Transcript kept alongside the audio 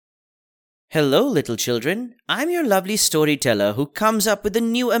Hello, little children. I'm your lovely storyteller who comes up with a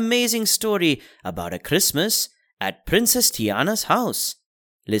new amazing story about a Christmas at Princess Tiana's house.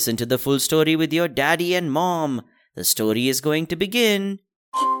 Listen to the full story with your daddy and mom. The story is going to begin.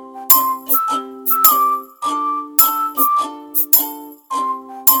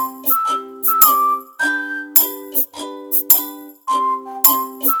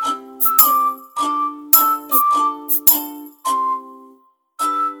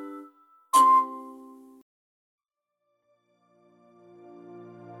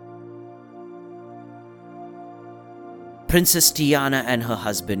 Princess Tiana and her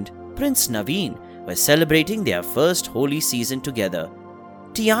husband, Prince Naveen, were celebrating their first holy season together.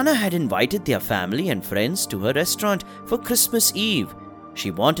 Tiana had invited their family and friends to her restaurant for Christmas Eve. She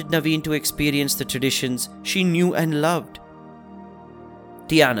wanted Naveen to experience the traditions she knew and loved.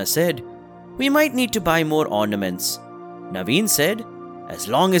 Tiana said, "We might need to buy more ornaments." Naveen said, "As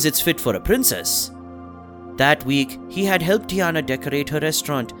long as it's fit for a princess." That week, he had helped Tiana decorate her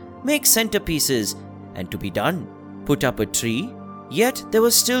restaurant, make centerpieces, and to be done, put up a tree, yet there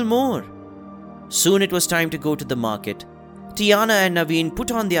was still more. Soon it was time to go to the market. Tiana and Naveen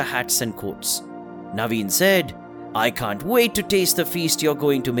put on their hats and coats. Naveen said, "I can't wait to taste the feast you're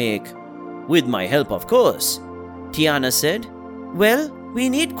going to make." "With my help, of course." Tiana said, "Well, we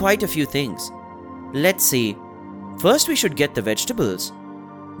need quite a few things. Let's see. First we should get the vegetables.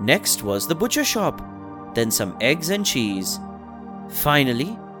 Next was the butcher shop. Then some eggs and cheese.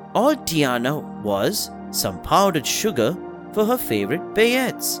 Finally, all Tiana was some powdered sugar for her favorite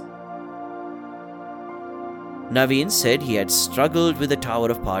paillettes." Naveen said he had struggled with the tower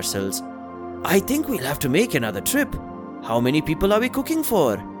of parcels. "I think we'll have to make another trip. How many people are we cooking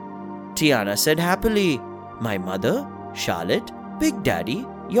for?" Tiana said happily, "My mother, Charlotte, Big Daddy,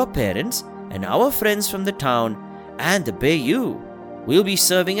 your parents, and our friends from the town, and the Bayou. We'll be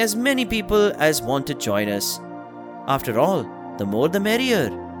serving as many people as want to join us. After all, the more the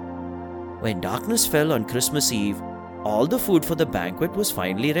merrier." When darkness fell on Christmas Eve, all the food for the banquet was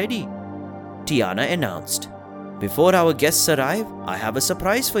finally ready. Tiana announced, "Before our guests arrive, I have a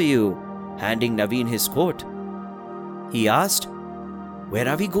surprise for you," handing Naveen his coat. He asked, "Where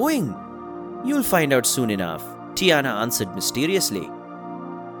are we going?" "You'll find out soon enough," Tiana answered mysteriously.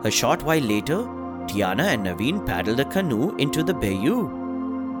 A short while later, Tiana and Naveen paddled a canoe into the bayou.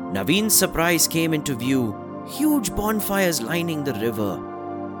 Naveen's surprise came into view, huge bonfires lining the river.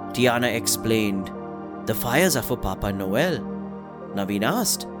 Tiana explained, "The fires are for Papa Noel." Naveen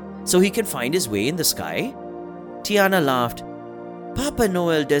asked, "So he can find his way in the sky?" Tiana laughed. "Papa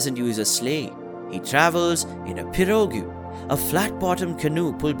Noel doesn't use a sleigh. He travels in a pirogue, a flat-bottomed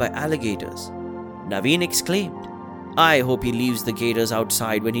canoe pulled by alligators." Naveen exclaimed, "I hope he leaves the gators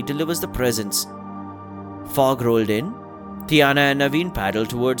outside when he delivers the presents." Fog rolled in. Tiana and Naveen paddled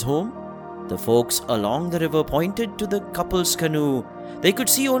towards home. The folks along the river pointed to the couple's canoe. They could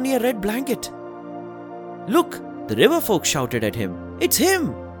see only a red blanket. "Look!" the river folks shouted at him. "It's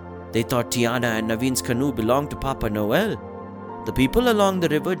him!" They thought Tiana and Naveen's canoe belonged to Papa Noel. The people along the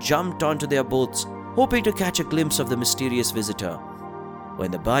river jumped onto their boats, hoping to catch a glimpse of the mysterious visitor.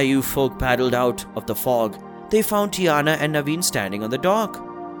 When the Bayou folk paddled out of the fog, they found Tiana and Naveen standing on the dock.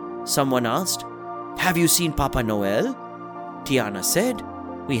 Someone asked, "Have you seen Papa Noel?" Tiana said,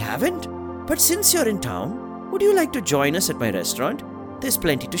 "We haven't, but since you're in town, would you like to join us at my restaurant? There's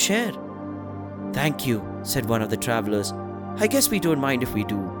plenty to share." "Thank you," said one of the travelers. "I guess we don't mind if we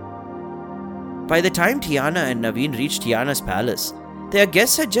do." By the time Tiana and Naveen reached Tiana's palace, their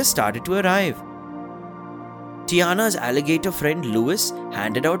guests had just started to arrive. Tiana's alligator friend Louis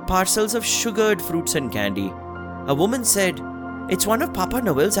handed out parcels of sugared fruits and candy. A woman said, "It's one of Papa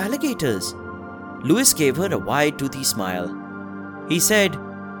Noel's alligators." Louis gave her a wide, toothy smile. He said,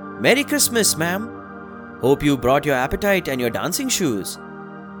 "Merry Christmas, ma'am. Hope you brought your appetite and your dancing shoes."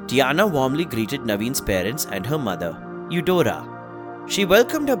 Tiana warmly greeted Naveen's parents and her mother, Eudora. She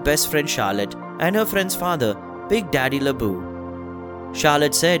welcomed her best friend Charlotte and her friend's father, Big Daddy Laboo.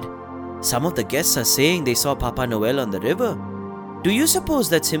 Charlotte said, "Some of the guests are saying they saw Papa Noel on the river. Do you suppose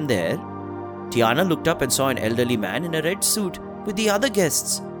that's him there?" Tiana looked up and saw an elderly man in a red suit with the other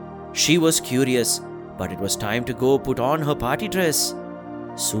guests. She was curious, but it was time to go put on her party dress.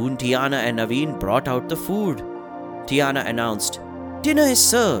 Soon Tiana and Naveen brought out the food. Tiana announced, "Dinner is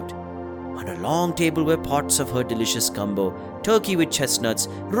served." On a long table were pots of her delicious gumbo, turkey with chestnuts,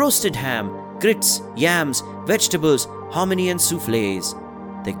 roasted ham, grits, yams, vegetables, hominy and soufflés.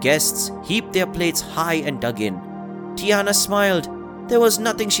 The guests heaped their plates high and dug in. Tiana smiled. There was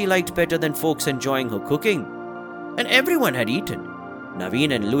nothing she liked better than folks enjoying her cooking. And everyone had eaten.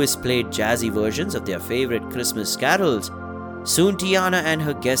 Naveen and Louis played jazzy versions of their favorite Christmas carols. Soon Tiana and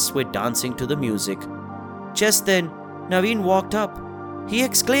her guests were dancing to the music. Just then, Naveen walked up. He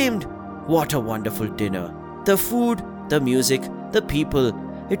exclaimed, "What a wonderful dinner! The food, the music, the people,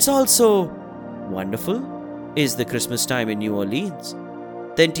 it's all so wonderful. Is the Christmas time in New Orleans?"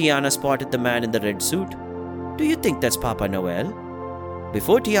 Then Tiana spotted the man in the red suit. "Do you think that's Papa Noel?"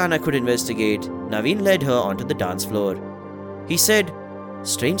 Before Tiana could investigate, Naveen led her onto the dance floor. He said,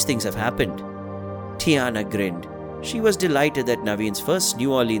 "Strange things have happened." Tiana grinned. She was delighted that Naveen's first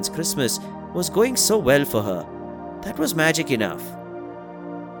New Orleans Christmas was going so well for her. That was magic enough.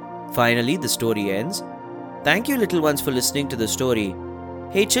 Finally, the story ends. Thank you, little ones, for listening to the story.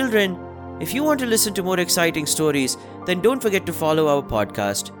 Hey, children, if you want to listen to more exciting stories, then don't forget to follow our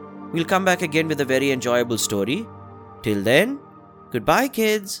podcast. We'll come back again with a very enjoyable story. Till then, goodbye,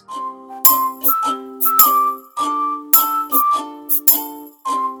 kids.